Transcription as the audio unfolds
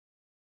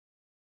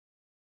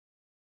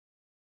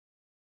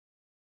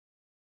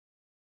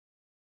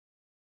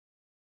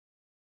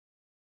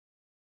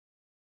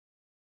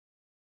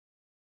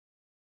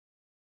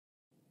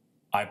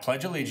I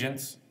pledge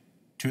allegiance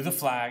to the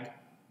flag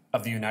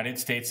of the United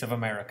States of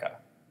America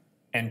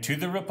and to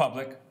the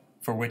republic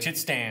for which it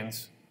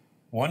stands,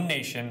 one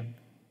nation,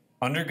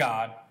 under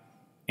God,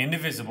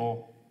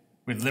 indivisible,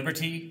 with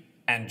liberty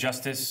and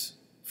justice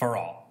for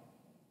all.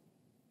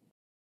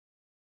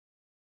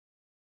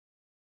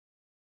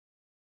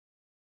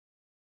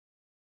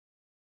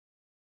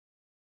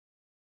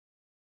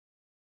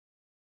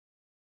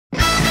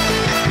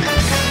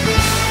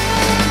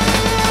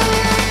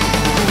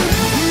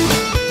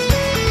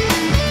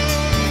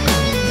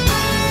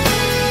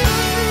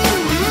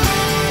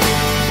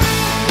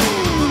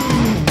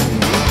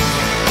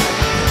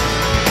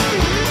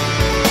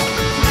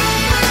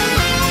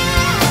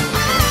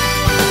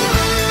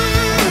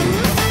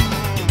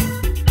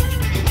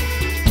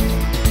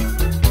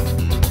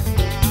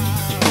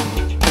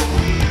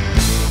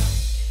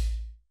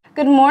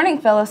 Good morning,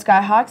 fellow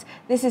Skyhawks.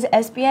 This is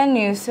SBN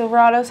News,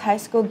 Silverado's high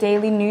school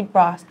daily news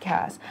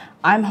broadcast.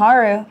 I'm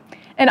Haru.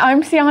 And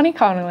I'm Siani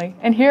Connolly,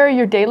 and here are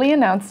your daily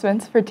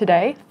announcements for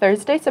today,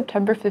 Thursday,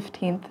 September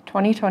 15th,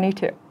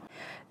 2022.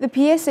 The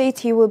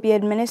PSAT will be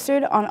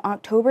administered on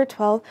October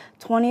 12,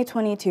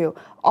 2022.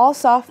 All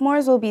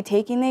sophomores will be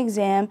taking the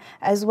exam,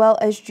 as well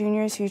as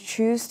juniors who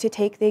choose to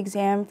take the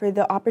exam for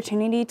the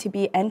opportunity to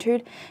be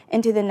entered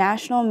into the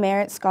National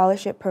Merit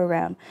Scholarship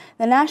Program.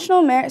 The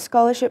National Merit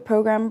Scholarship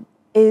Program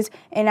is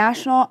a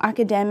national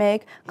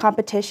academic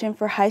competition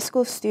for high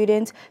school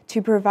students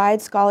to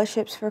provide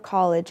scholarships for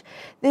college.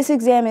 This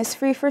exam is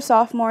free for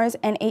sophomores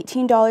and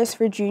 $18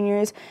 for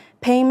juniors.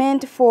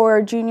 Payment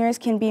for juniors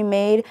can be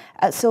made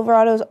at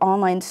Silverado's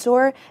online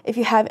store. If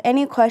you have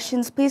any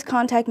questions, please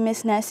contact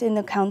Miss Ness in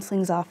the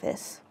counseling's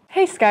office.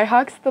 Hey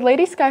Skyhawks, the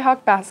Lady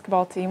Skyhawk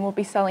basketball team will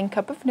be selling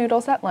cup of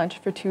noodles at lunch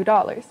for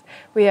 $2.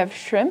 We have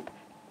shrimp,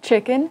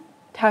 chicken,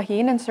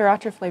 tahini, and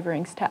sriracha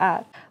flavorings to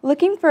add.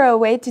 Looking for a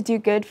way to do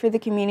good for the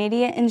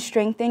community and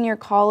strengthen your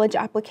college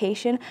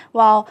application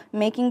while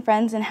making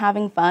friends and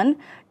having fun?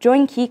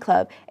 Join Key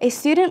Club, a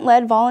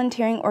student-led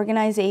volunteering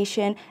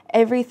organization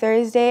every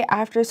Thursday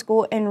after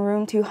school in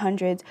room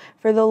 200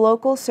 for the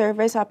local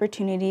service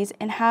opportunities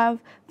and have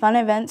fun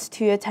events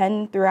to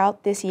attend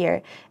throughout this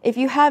year. If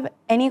you have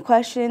any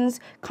questions,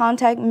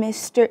 contact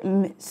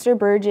Mr.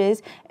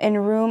 Burgess in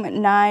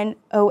room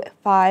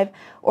 905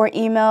 or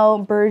email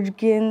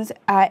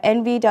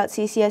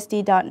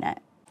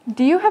burgens@nv.ccsd.net.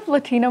 Do you have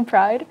Latino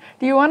pride?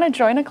 Do you want to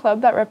join a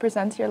club that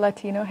represents your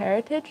Latino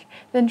heritage?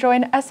 Then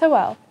join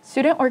SOL,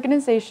 Student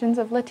Organizations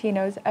of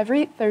Latinos,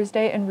 every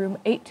Thursday in room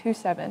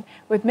 827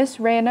 with Miss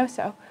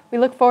Reynoso. We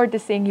look forward to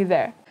seeing you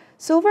there.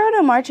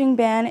 Silverado Marching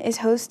Band is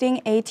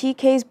hosting a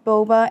TK's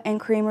Boba and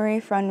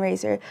Creamery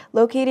fundraiser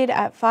located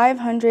at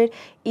 500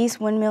 East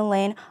Windmill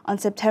Lane on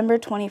September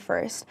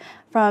 21st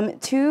from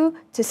 2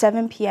 to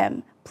 7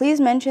 p.m.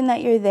 Please mention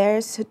that you're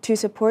there to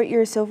support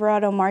your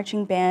Silverado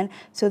Marching Band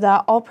so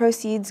that all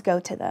proceeds go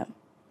to them.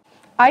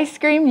 I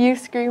scream, you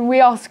scream,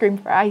 we all scream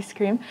for ice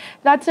cream.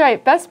 That's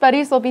right, Best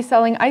Buddies will be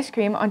selling ice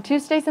cream on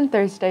Tuesdays and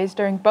Thursdays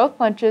during both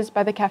lunches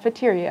by the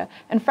cafeteria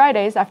and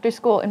Fridays after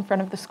school in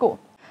front of the school.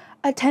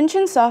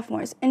 Attention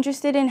sophomores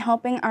interested in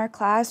helping our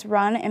class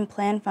run and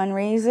plan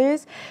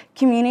fundraisers,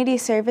 community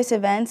service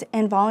events,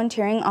 and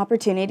volunteering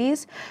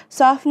opportunities.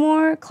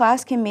 Sophomore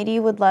class committee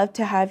would love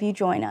to have you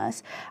join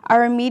us.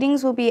 Our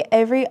meetings will be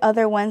every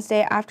other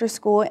Wednesday after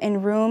school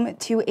in room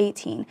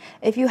 218.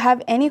 If you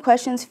have any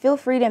questions, feel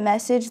free to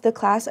message the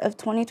class of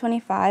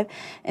 2025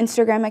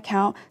 Instagram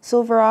account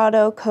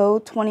Silverado Co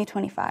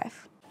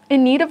 2025.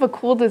 In need of a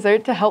cool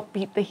dessert to help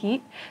beat the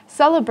heat?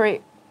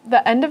 Celebrate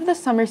the end of the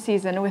summer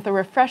season with a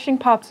refreshing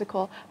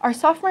popsicle. Our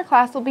sophomore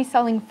class will be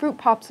selling fruit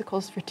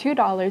popsicles for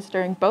 $2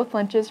 during both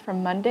lunches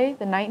from Monday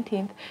the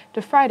 19th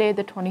to Friday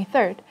the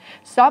 23rd.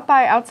 Stop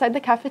by outside the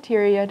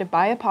cafeteria to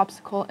buy a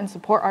popsicle and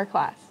support our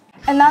class.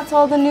 And that's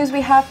all the news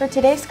we have for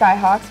today,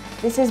 Skyhawks.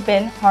 This has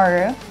been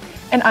Haru.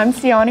 And I'm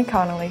Siani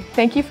Connolly.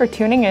 Thank you for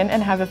tuning in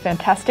and have a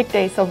fantastic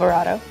day,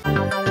 Silverado.